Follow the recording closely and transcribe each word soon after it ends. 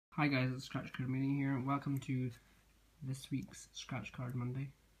Hi guys, it's Scratch Card Mania here. Welcome to this week's Scratch Card Monday.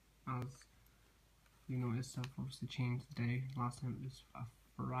 As you noticed, I've obviously changed the day. Last time it was a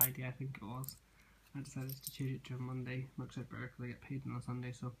Friday, I think it was. I decided to change it to a Monday. Looks like better because I get paid on a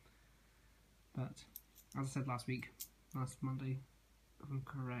Sunday. But as I said last Monday, if I'm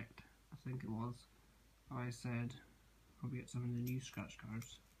correct, I think it was, I said I'll get some of the new Scratch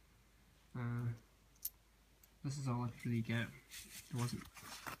cards. This is all I could really get. There wasn't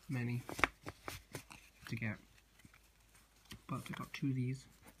many to get, but I got 2 of these.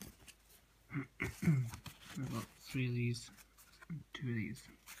 I got 3 of these and 2 of these.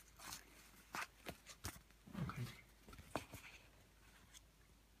 Okay.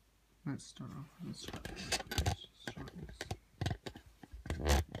 Let's start off with this Scratch card. Let's just start this.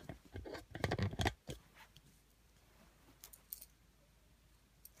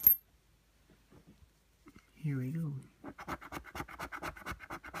 Here we go.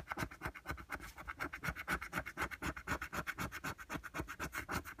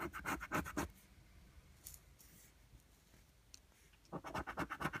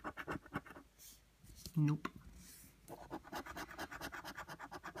 Nope.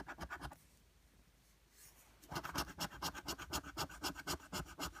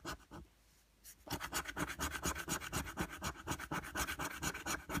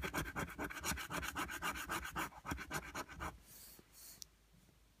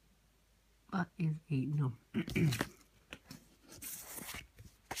 That is a no.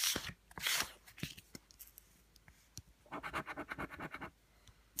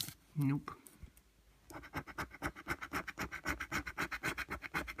 Nope.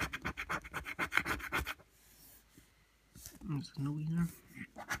 There's a no either.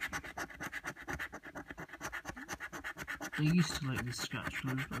 I used to like these scratch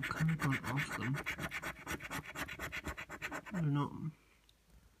cards, but I've kind of gone off them. They're not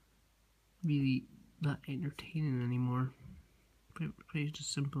really that entertaining anymore. Pretty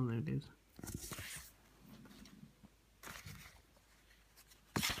just simple nowadays.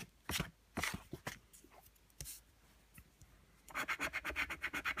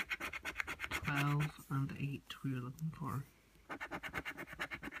 And 8 we were looking for.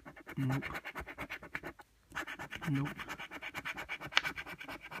 Nope. Nope.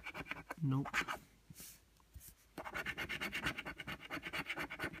 Nope.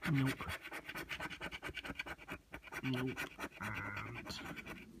 Nope. Nope. And nope.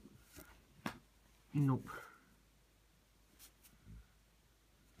 Nope.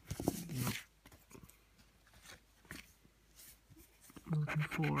 I'm looking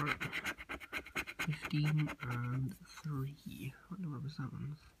for 15 and 3. What number was that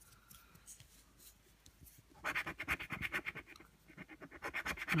one?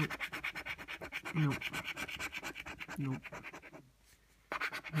 Nope. Nope. Nope.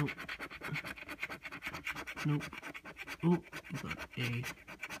 Nope. Nope. Oh, we got a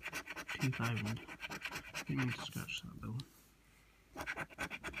 2,000. Didn't need to scratch that though.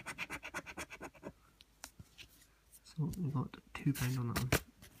 So we got £2 on that one.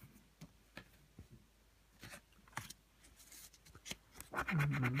 And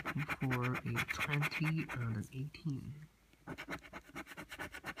we're looking for a 20 and an 18.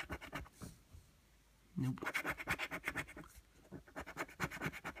 Nope.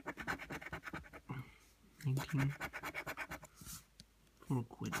 £19. £4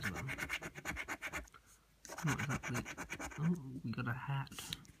 as well. Not exactly. Oh, we got a hat.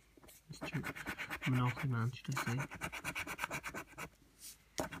 That's true. Monopoly Man, should I say.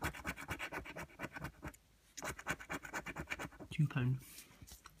 £2.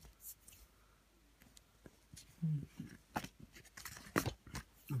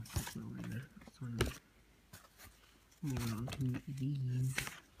 Oh, that's not right there. That's one there. Moving on to these.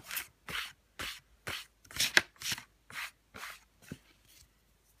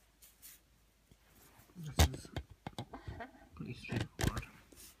 This is pretty straightforward.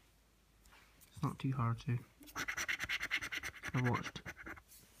 It's not too hard to. I watched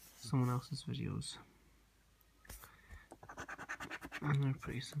someone else's videos and they're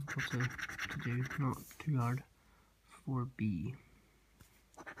pretty simple to do, not too hard. 4B.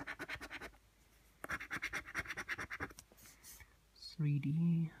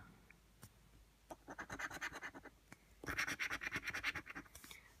 $3D.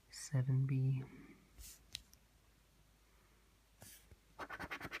 $7B.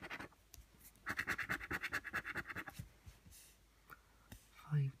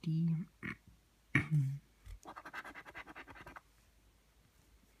 $5D.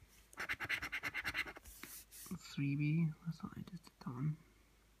 $3B. That's what I just did that one.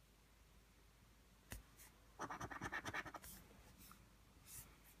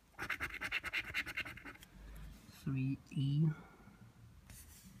 3E,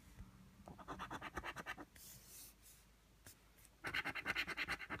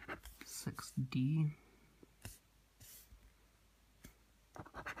 6D,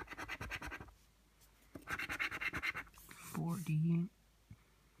 4D,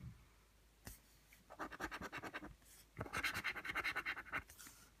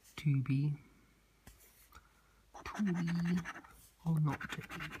 2B, 2E, or not 2E,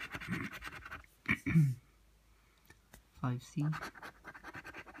 5C,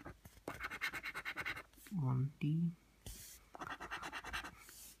 1D,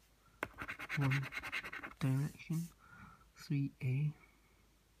 1 direction, 3A,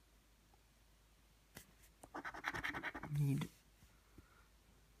 need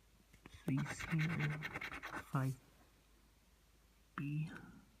 3C, 5B,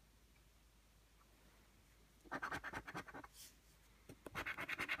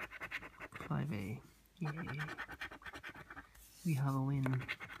 5A. Yay. We have a win.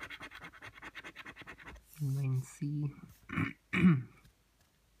 Line C.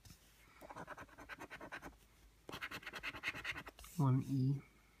 1E.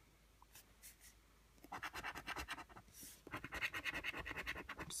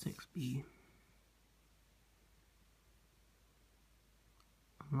 6B.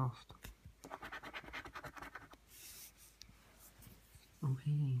 I'm lost.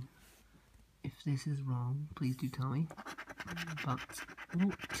 Okay. If this is wrong, please do tell me. But,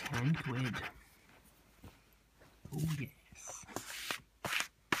 oh, 10 quid. Oh yes.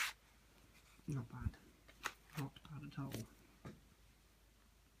 Not bad. Not bad at all.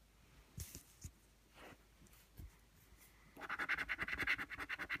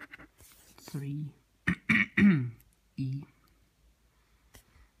 Three E,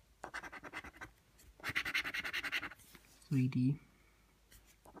 3D,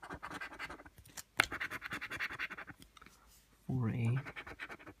 4A,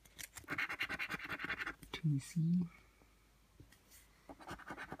 2C,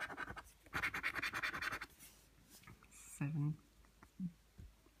 7B,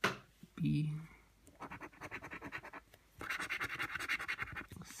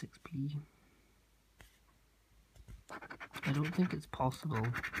 6B. I don't think it's possible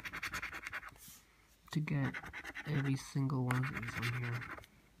to get every single one of these on here.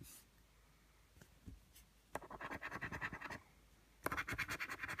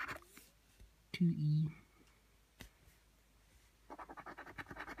 Two E,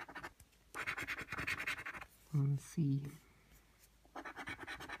 1C,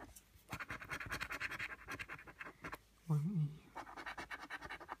 1E,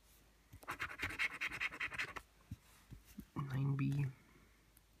 9B,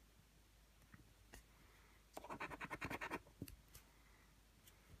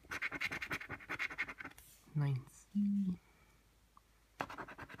 9C,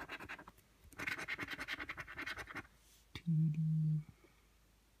 2D,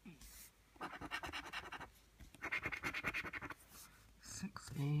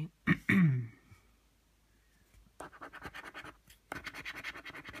 6A,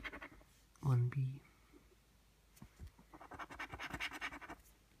 1B,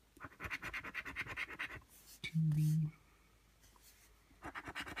 2B,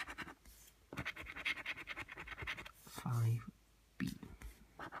 5B.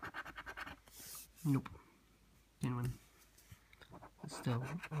 Nope. Didn't win. But still,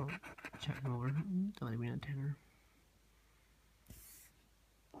 I'll check them over. That might have been a tenner.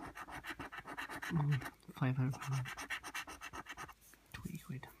 500 pounds. 20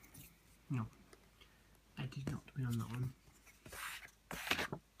 quid. No. I did not win on that one.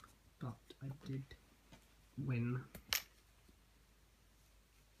 But I did win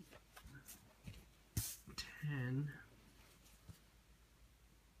 10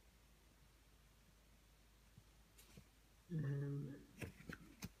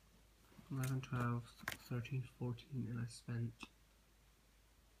 11, 12, 13, 14, and I spent, I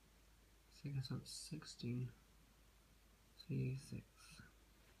think I spent 16, 3, 6,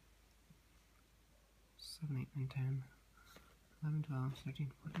 7, 8, 9, 10, 11, 12,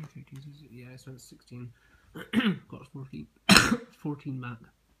 13, 14, 15, 16, yeah, I spent 16, got 14, 14 back.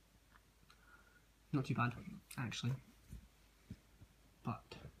 Not too bad, actually.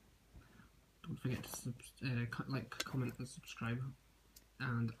 But don't forget to like, comment, and subscribe.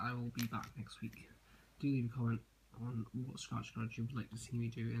 And I will be back next week. Do leave a comment on what scratch cards you would like to see me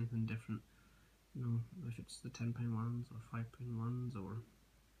do, anything different. You know, if it's the £10 ones or £5 ones, or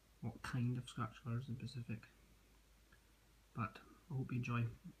what kind of scratch cards in specific. But I hope you enjoy.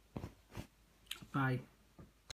 Bye.